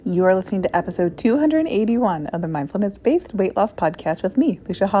You are listening to episode 281 of the Mindfulness-Based Weight Loss Podcast with me,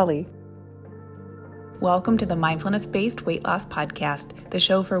 Lucia Hawley. Welcome to the Mindfulness-Based Weight Loss Podcast, the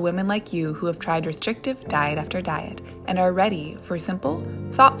show for women like you who have tried restrictive diet after diet and are ready for simple,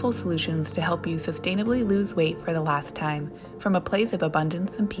 thoughtful solutions to help you sustainably lose weight for the last time from a place of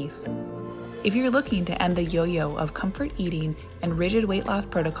abundance and peace. If you're looking to end the yo-yo of comfort eating and rigid weight loss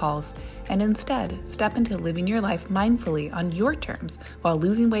protocols and instead step into living your life mindfully on your terms while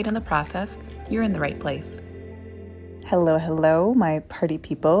losing weight in the process, you're in the right place. Hello, my party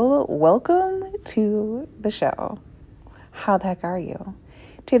people. Welcome to the show. How the heck are you?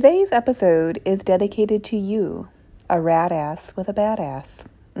 Today's episode is dedicated to you, a radass with a badass.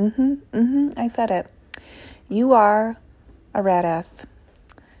 I said it. You are a radass.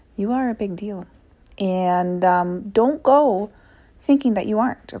 You are a big deal. And don't go thinking that you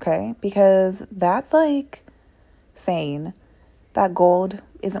aren't, okay? Because that's like saying that gold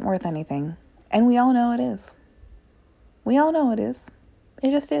isn't worth anything. And we all know it is. We all know it is. It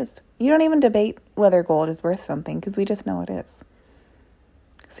just is. You don't even debate whether gold is worth something because we just know it is.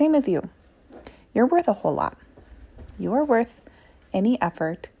 Same as you. You're worth a whole lot. You are worth any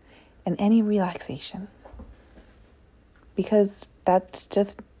effort and any relaxation. Because that's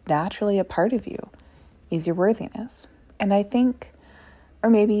just naturally a part of you, is your worthiness. And I think, or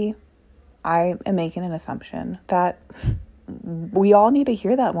maybe I am making an assumption that we all need to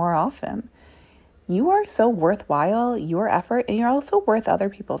hear that more often. You are so worthwhile, your effort, and you're also worth other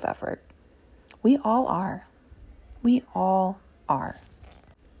people's effort. We all are. We all are.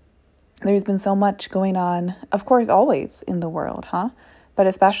 There's been so much going on, of course, always in the world, But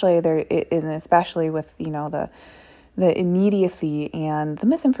especially with, the immediacy and the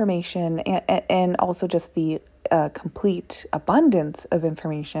misinformation and also just the complete abundance of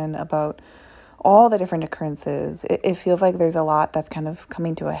information about all the different occurrences. It feels like there's a lot that's kind of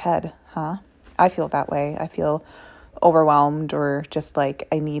coming to a head, I feel that way. I feel overwhelmed or just like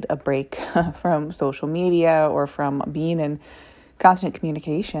I need a break from social media or from being in constant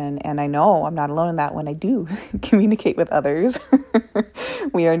communication. And I know I'm not alone in that when I do communicate with others.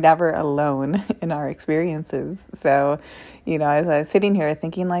 We are never alone in our experiences. So, as I was sitting here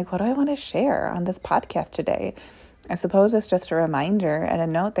thinking like, what do I want to share on this podcast today? I suppose it's just a reminder and a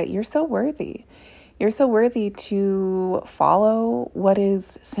note that you're so worthy. You're so worthy to follow what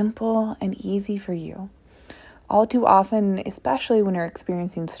is simple and easy for you. All too often, especially when you're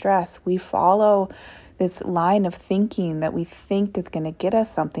experiencing stress, we follow this line of thinking that we think is going to get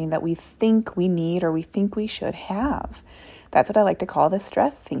us something that we think we need or we think we should have. That's what I like to call the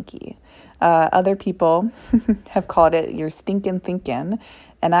stress thinky. Other people have called it your stinking thinking.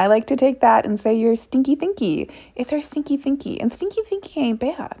 And I like to take that and say you're stinky thinky. It's our stinky thinky. And stinky thinky ain't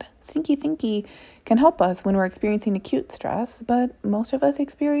bad. Stinky thinky can help us when we're experiencing acute stress, but most of us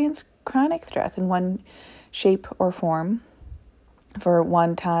experience chronic stress in one shape or form for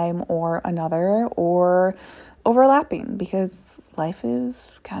one time or another, or overlapping because life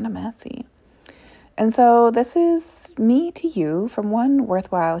is kind of messy. And so this is me to you, from one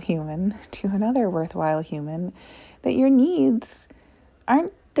worthwhile human to another worthwhile human, that your needs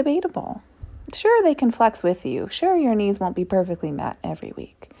aren't debatable. Sure, they can flex with you. Sure, your needs won't be perfectly met every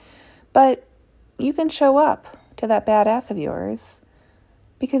week. But you can show up to that badass of yours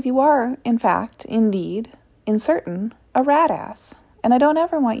because you are, in fact, indeed, in certain, a radass. And I don't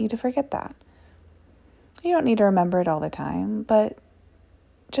ever want you to forget that. You don't need to remember it all the time, but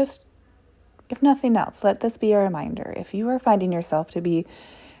just, if nothing else, let this be a reminder. If you are finding yourself to be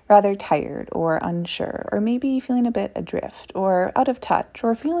rather tired or unsure, or maybe feeling a bit adrift or out of touch,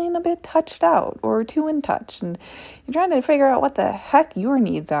 or feeling a bit touched out or too in touch, and you're trying to figure out what the heck your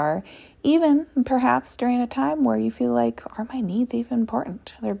needs are, even perhaps during a time where you feel like, are my needs even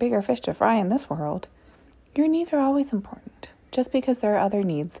important? There are bigger fish to fry in this world. Your needs are always important, just because there are other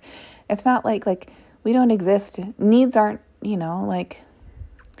needs. It's not like we don't exist. Needs aren't, like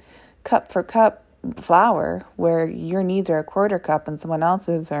cup for cup flour, where your needs are a quarter cup and someone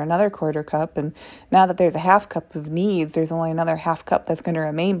else's are another quarter cup. And now that there's a half cup of needs, there's only another half cup that's going to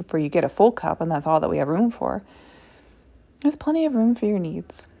remain before you get a full cup. And that's all that we have room for. There's plenty of room for your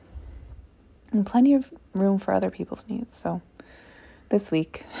needs and plenty of room for other people's needs. So this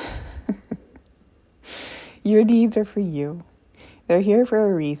week, your needs are for you. They're here for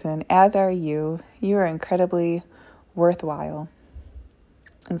a reason, as are you. You are incredibly worthwhile.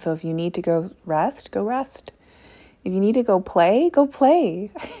 And so if you need to go rest, go rest. If you need to go play, go play.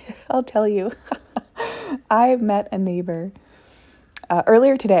 I'll tell you, I met a neighbor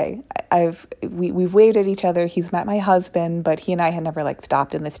earlier today. We've waved at each other. He's met my husband, but he and I had never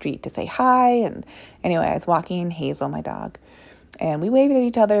stopped in the street to say hi. And anyway, I was walking Hazel, my dog, And we waved at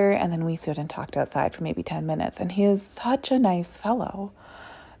each other, and then we stood and talked outside for maybe 10 minutes. And he is such a nice fellow.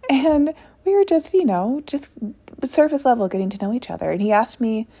 And we were just, just surface level getting to know each other. And he asked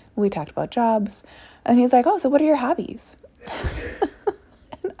me, we talked about jobs, and he's like, oh, so what are your hobbies?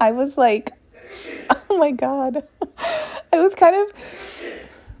 And I was like, oh my God. I was kind of,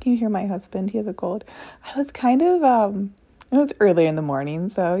 can you hear my husband? He has a cold. I was kind of, it was early in the morning,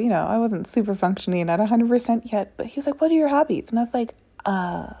 so, I wasn't super functioning at 100% yet. But he was like, what are your hobbies? And I was like,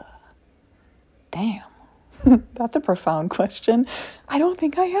 damn. That's a profound question. I don't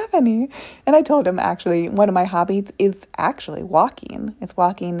think I have any. And I told him, actually, one of my hobbies is actually walking. It's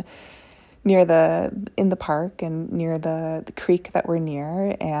walking in the park and near the creek that we're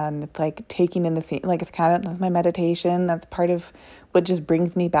near. And it's like taking in the scene, like it's kind of, that's my meditation. That's part of what just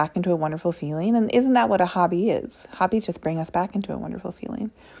brings me back into a wonderful feeling. And isn't that what a hobby is? Hobbies just bring us back into a wonderful feeling.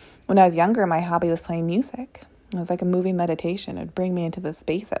 When I was younger, my hobby was playing music. It was like a movie meditation. It would bring me into this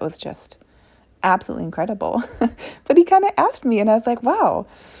space that was just absolutely incredible. But he kind of asked me, and I was like, wow,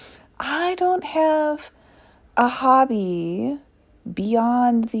 I don't have a hobby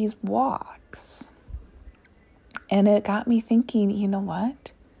beyond these walks. And it got me thinking, you know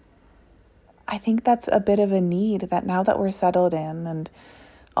what? I think that's a bit of a need, that now that we're settled in and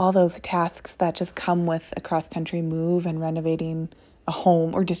all those tasks that just come with a cross-country move and renovating a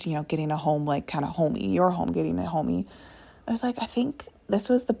home, or just, getting a home, like kind of homey, your home, getting a homey. I was like, I think this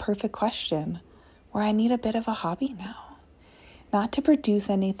was the perfect question, where I need a bit of a hobby now. Not to produce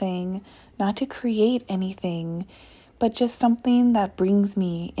anything, not to create anything, but just something that brings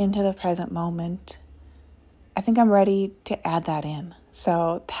me into the present moment. I think I'm ready to add that in.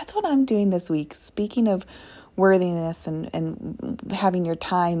 So that's what I'm doing this week. Speaking of worthiness and having your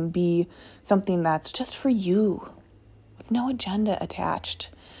time be something that's just for you, with no agenda attached.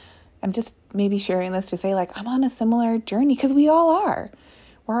 I'm just maybe sharing this to say, like, I'm on a similar journey, because we all are.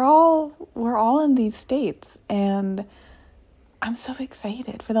 We're all in these states, and I'm so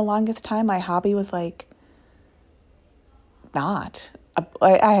excited. For the longest time, my hobby was like not.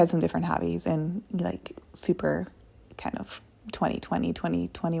 I had some different hobbies in like super kind of 2020,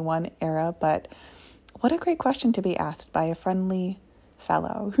 2021 era, but what a great question to be asked by a friendly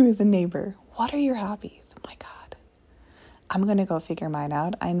fellow who is a neighbor. What are your hobbies? Oh my God. I'm going to go figure mine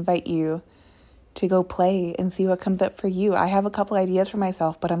out. I invite you to go play and see what comes up for you. I have a couple ideas for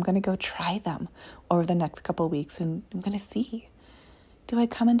myself, but I'm going to go try them over the next couple of weeks, and I'm going to see. Do I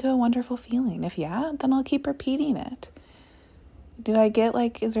come into a wonderful feeling? If yeah, then I'll keep repeating it. Do I get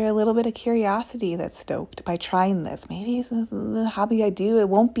is there a little bit of curiosity that's stoked by trying this? Maybe this is the hobby I do. It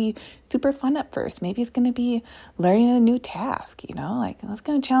won't be super fun at first. Maybe it's going to be learning a new task, that's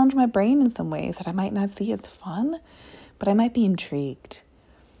going to challenge my brain in some ways that I might not see as fun, but I might be intrigued.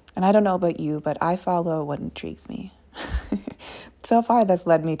 And I don't know about you, but I follow what intrigues me. So far, that's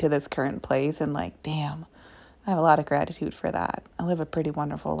led me to this current place, and damn, I have a lot of gratitude for that. I live a pretty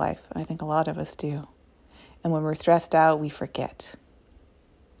wonderful life, and I think a lot of us do. And when we're stressed out, we forget.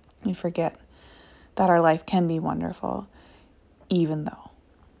 We forget that our life can be wonderful, even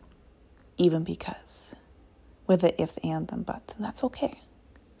because, with the ifs, ands, and buts, and that's okay.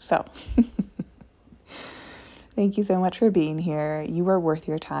 So, thank you so much for being here. You are worth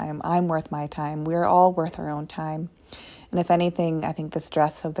your time. I'm worth my time. We're all worth our own time. And if anything, I think the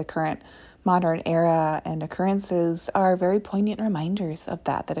stress of the current modern era and occurrences are very poignant reminders of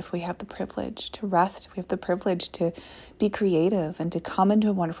that if we have the privilege to rest, we have the privilege to be creative and to come into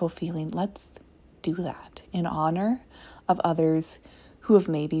a wonderful feeling, let's do that in honor of others who have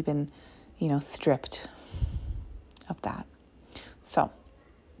maybe been, stripped of that. So,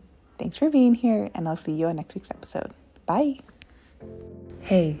 thanks for being here, and I'll see you on next week's episode. Bye.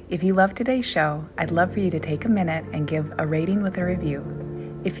 Hey, if you loved today's show, I'd love for you to take a minute and give a rating with a review.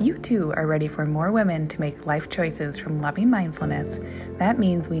 If you too are ready for more women to make life choices from loving mindfulness, that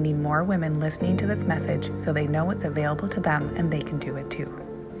means we need more women listening to this message so they know it's available to them and they can do it too.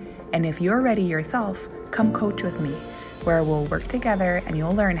 And if you're ready yourself, come coach with me, where we'll work together and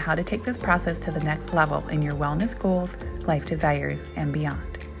you'll learn how to take this process to the next level in your wellness goals, life desires, and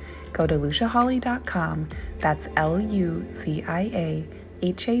beyond. Go to luciahawley.com, that's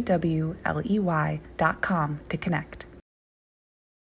LuciaHawley.com to connect.